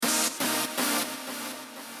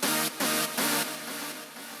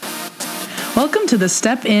Welcome to the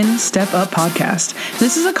Step In, Step Up podcast.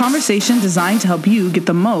 This is a conversation designed to help you get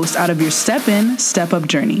the most out of your step in, step up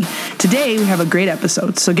journey. Today, we have a great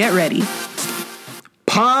episode, so get ready.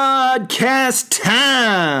 Podcast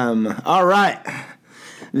time. All right.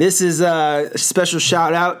 This is a special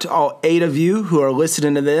shout out to all 8 of you who are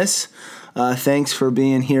listening to this. Thanks for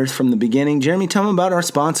being here from the beginning. Jeremy, tell them about our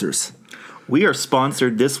sponsors. We are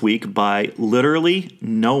sponsored this week by literally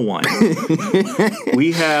no one.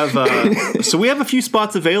 We have a few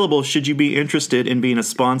spots available should you be interested in being a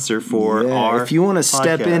sponsor for our If you want to podcast.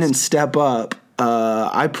 step in and step up,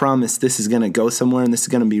 I promise this is going to go somewhere and this is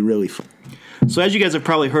going to be really fun. So as you guys have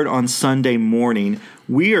probably heard on Sunday morning,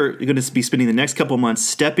 we are going to be spending the next couple of months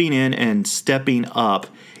stepping in and stepping up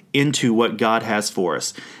into what God has for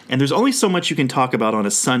us. And there's only so much you can talk about on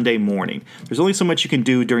a Sunday morning. There's only so much you can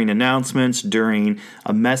do during announcements, during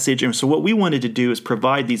a message. And so what we wanted to do is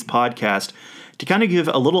provide these podcasts to kind of give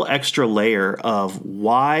a little extra layer of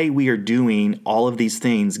why we are doing all of these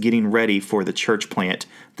things, getting ready for the church plant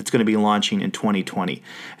that's going to be launching in 2020.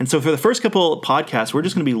 And so for the first couple of podcasts, we're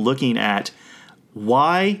just going to be looking at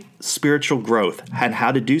why spiritual growth and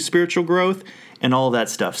how to do spiritual growth and all of that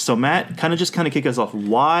stuff. So Matt, kind of kick us off.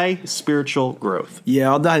 Why spiritual growth? Yeah,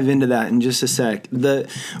 I'll dive into that in just a sec. The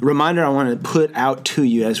reminder I want to put out to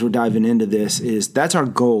you as we're diving into this is that's our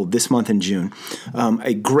goal this month in June.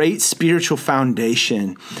 A great spiritual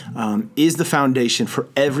foundation is the foundation for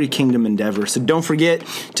every kingdom endeavor. So don't forget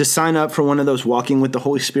to sign up for one of those Walking with the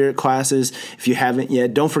Holy Spirit classes. If you haven't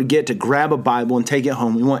yet, don't forget to grab a Bible and take it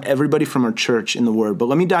home. We want everybody from our church in the Word. But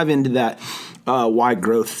let me dive into that why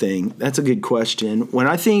growth thing. That's a good question. When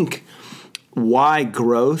I think why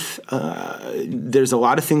growth, there's a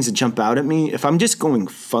lot of things that jump out at me. If I'm just going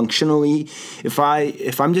functionally, if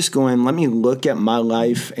I'm just going, let me look at my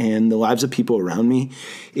life and the lives of people around me,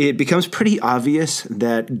 it becomes pretty obvious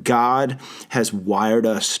that God has wired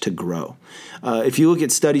us to grow. If you look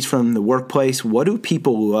at studies from the workplace, what do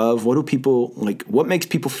people love? What do people like? What makes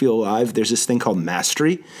people feel alive? There's this thing called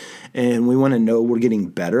mastery. And we want to know we're getting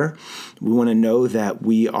better. We want to know that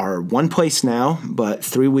we are one place now, but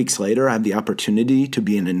 3 weeks later, I have the opportunity to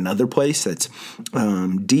be in another place that's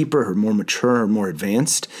deeper or more mature or more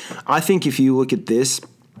advanced. I think if you look at this,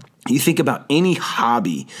 you think about any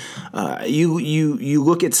hobby. You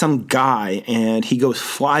look at some guy and he goes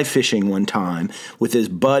fly fishing one time with his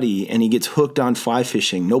buddy and he gets hooked on fly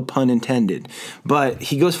fishing, no pun intended. But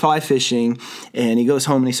he goes fly fishing and he goes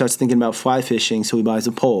home and he starts thinking about fly fishing, so he buys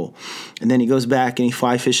a pole. And then he goes back and he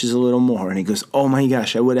fly fishes a little more and he goes, oh my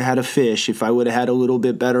gosh, I would have had a fish if I would have had a little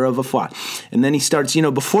bit better of a fly. And then he starts,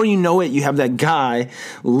 before you know it, you have that guy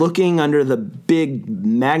looking under the big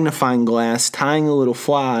magnifying glass, tying a little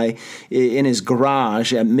fly in his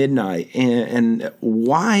garage at midnight. And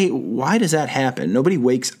why does that happen? Nobody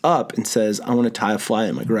wakes up and says, I want to tie a fly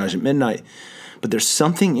in my garage at midnight. But there's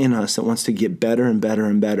something in us that wants to get better and better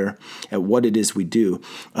and better at what it is we do.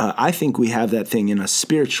 I think we have that thing in us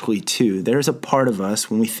spiritually too. There's a part of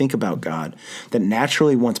us when we think about God that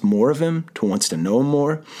naturally wants more of him, wants to know him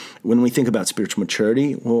more. When we think about spiritual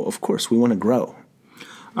maturity, well, of course, we want to grow.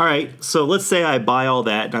 All right, so let's say I buy all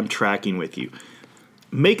that and I'm tracking with you.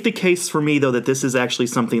 Make the case for me, though, that this is actually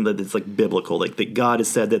something that is like biblical, like that God has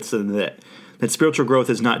said that spiritual growth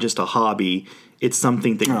is not just a hobby; it's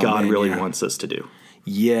something that God really wants us to do.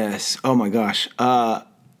 Yes. Oh my gosh.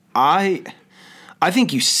 I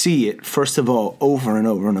think you see it first of all over and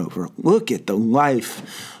over and over. Look at the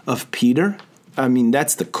life of Peter. I mean,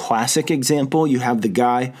 that's the classic example. You have the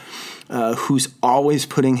guy who's always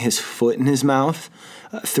putting his foot in his mouth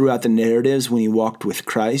throughout the narratives when he walked with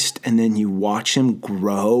Christ, and then you watch him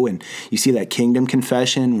grow, and you see that kingdom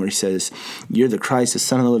confession where he says, you're the Christ, the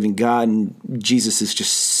Son of the living God, and Jesus is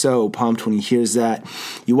just so pumped when he hears that.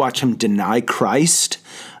 You watch him deny Christ.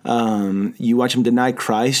 You watch him deny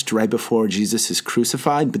Christ right before Jesus is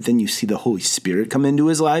crucified, but then you see the Holy Spirit come into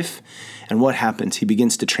his life, and what happens? He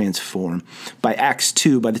begins to transform. By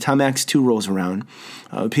the time Acts 2 rolls around,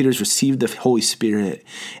 Peter's received the Holy Spirit,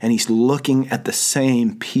 and he's looking at the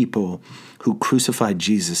same people who crucified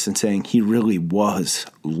Jesus and saying he really was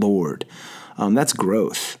Lord. That's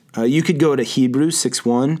growth. You could go to Hebrews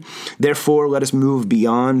 6:1. Therefore, let us move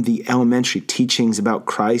beyond the elementary teachings about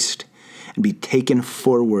Christ and be taken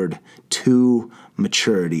forward to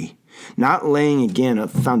maturity. Not laying, again, a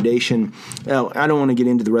foundation. Well, I don't want to get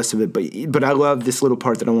into the rest of it, but I love this little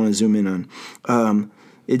part that I want to zoom in on.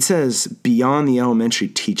 It says, beyond the elementary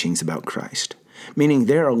teachings about Christ, meaning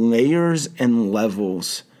there are layers and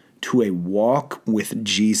levels to a walk with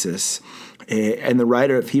Jesus And the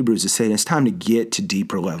writer of Hebrews is saying it's time to get to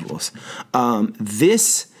deeper levels.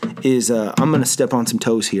 This is, I'm going to step on some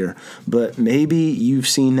toes here, but maybe you've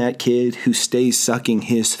seen that kid who stays sucking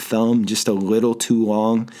his thumb just a little too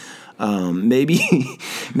long. Maybe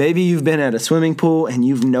you've been at a swimming pool and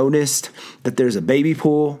you've noticed that there's a baby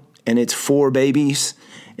pool and it's 4 babies,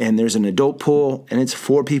 and there's an adult pool and it's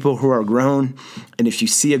 4 people who are grown. And if you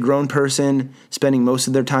see a grown person spending most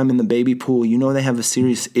of their time in the baby pool, you know they have a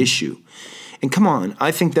serious issue. And come on,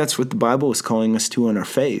 I think that's what the Bible is calling us to in our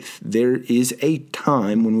faith. There is a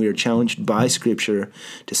time when we are challenged by Scripture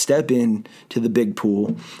to step in to the big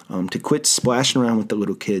pool, to quit splashing around with the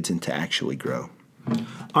little kids and to actually grow.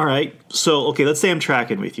 All right. So, okay, let's say I'm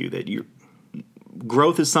tracking with you that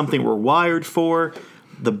growth is something we're wired for.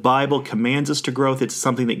 The Bible commands us to growth. It's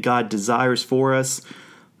something that God desires for us.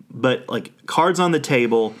 But like cards on the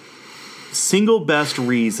table, single best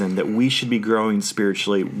reason that we should be growing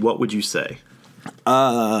spiritually, what would you say?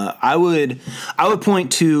 I would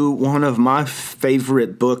point to one of my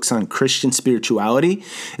favorite books on Christian spirituality.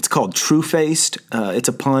 It's called True-Faced. It's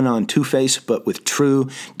a pun on two-faced, but with true,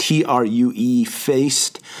 True,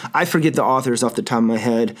 faced. I forget the authors off the top of my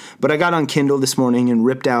head, but I got on Kindle this morning and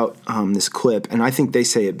ripped out this clip, and I think they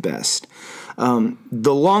say it best.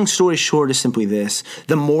 The long story short is simply this: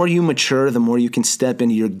 the more you mature, the more you can step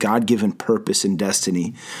into your God-given purpose and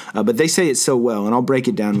destiny. But they say it so well, and I'll break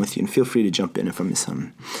it down with you, and feel free to jump in if I miss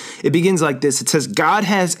something. It begins like this. It says, God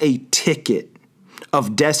has a ticket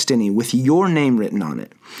of destiny with your name written on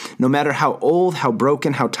it. No matter how old, how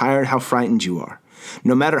broken, how tired, how frightened you are.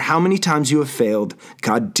 No matter how many times you have failed,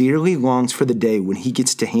 God dearly longs for the day when he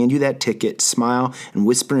gets to hand you that ticket, smile, and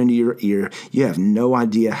whisper into your ear, "You have no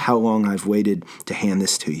idea how long I've waited to hand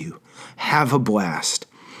this to you. Have a blast.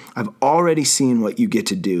 I've already seen what you get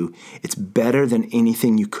to do. It's better than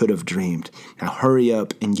anything you could have dreamed. Now hurry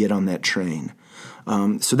up and get on that train."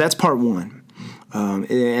 So that's part one.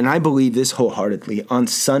 And I believe this wholeheartedly. On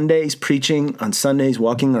Sundays, preaching, on Sundays,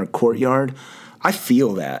 walking our courtyard, I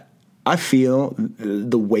feel that. I feel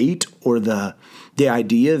the weight or the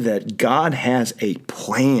idea that God has a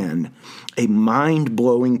plan, a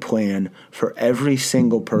mind-blowing plan for every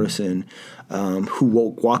single person who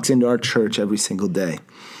walks into our church every single day.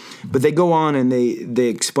 But they go on and they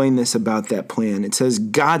explain this about that plan. It says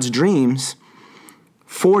God's dreams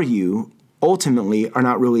for you ultimately are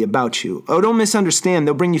not really about you. Oh, don't misunderstand.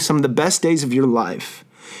 They'll bring you some of the best days of your life.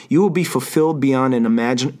 You will be fulfilled beyond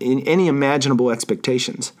any imaginable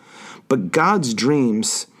expectations. But God's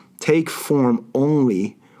dreams take form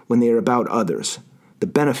only when they are about others, the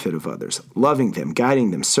benefit of others, loving them,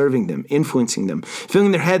 guiding them, serving them, influencing them,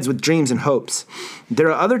 filling their heads with dreams and hopes. There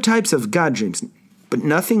are other types of God dreams, but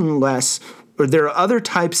nothing less, or there are other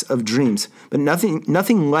types of dreams, but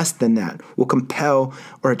nothing less than that will compel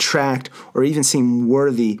or attract or even seem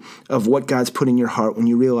worthy of what God's put in your heart when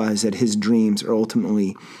you realize that his dreams are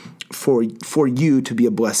ultimately for you to be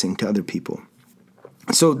a blessing to other people.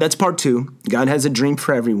 So that's part two. God has a dream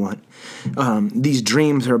for everyone. These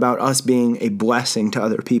dreams are about us being a blessing to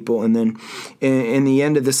other people. And then in the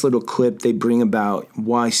end of this little clip, they bring about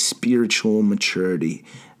why spiritual maturity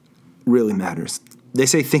really matters. They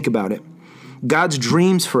say, think about it. God's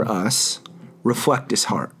dreams for us reflect his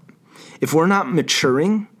heart. If we're not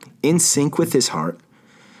maturing in sync with his heart,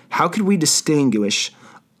 how could we distinguish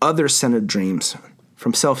other-centered dreams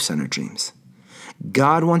from self-centered dreams?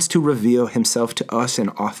 God wants to reveal himself to us in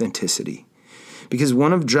authenticity, because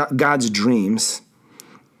one of God's dreams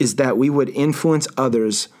is that we would influence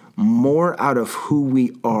others more out of who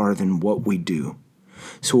we are than what we do.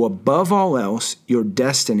 So above all else, your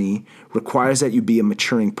destiny requires that you be a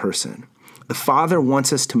maturing person. The Father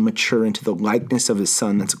wants us to mature into the likeness of his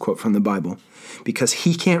Son. That's a quote from the Bible, because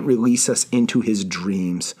he can't release us into his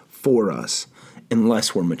dreams for us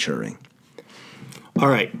unless we're maturing. All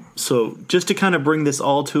right, so just to kind of bring this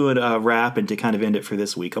all to a wrap and to kind of end it for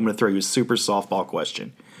this week, I'm going to throw you a super softball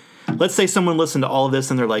question. Let's say someone listened to all of this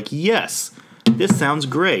and they're like, yes, this sounds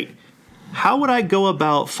great. How would I go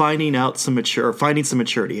about finding some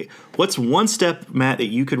maturity? What's one step, Matt, that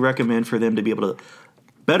you could recommend for them to be able to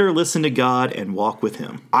better listen to God and walk with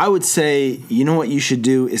him? I would say, you know what you should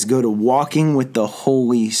do is go to Walking with the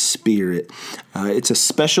Holy Spirit. It's a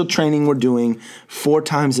special training we're doing 4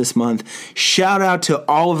 times this month. Shout out to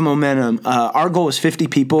all of Momentum. Our goal is 50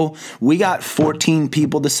 people. We got 14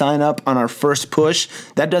 people to sign up on our first push.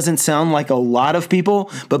 That doesn't sound like a lot of people,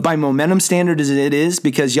 but by Momentum standards it is,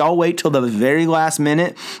 because y'all wait till the very last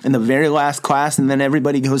minute and the very last class, and then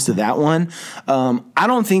everybody goes to that one. I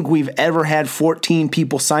don't think we've ever had 14 people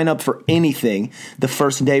people sign up for anything the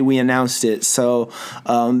first day we announced it. So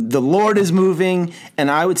the Lord is moving,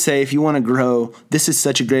 and I would say if you want to grow, this is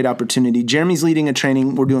such a great opportunity. Jeremy's leading a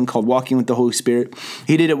training we're doing called Walking with the Holy Spirit.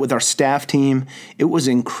 He did it with our staff team. It was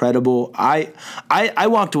incredible. I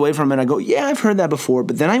walked away from it. I go, yeah, I've heard that before.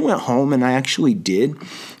 But then I went home and I actually did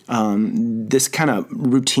this kind of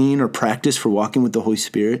routine or practice for walking with the Holy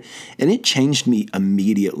Spirit, and it changed me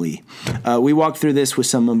immediately. We walked through this with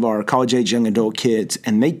some of our college-age young adult kids,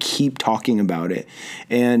 and they keep talking about it.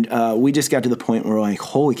 And we just got to the point where we're like,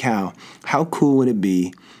 holy cow, how cool would it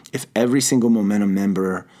be if every single Momentum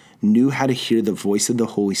member knew how to hear the voice of the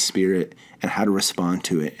Holy Spirit and how to respond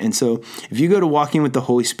to it. And so if you go to Walking with the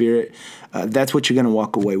Holy Spirit, that's what you're going to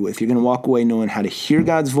walk away with. You're going to walk away knowing how to hear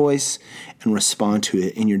God's voice and respond to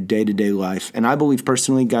it in your day-to-day life. And I believe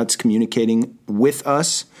personally God's communicating with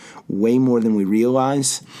us way more than we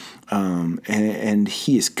realize. And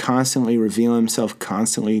he is constantly revealing himself,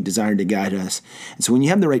 constantly desiring to guide us. And so when you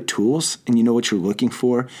have the right tools and you know what you're looking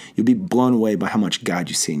for, you'll be blown away by how much God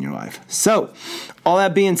you see in your life. So all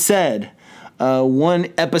that being said,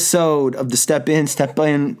 one episode of the Steppity,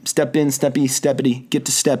 get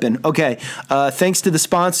to step in. Okay, thanks to the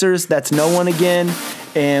sponsors. That's No One again,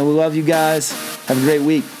 and we love you guys. Have a great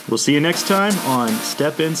week. We'll see you next time on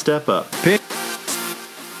Step In, Step Up.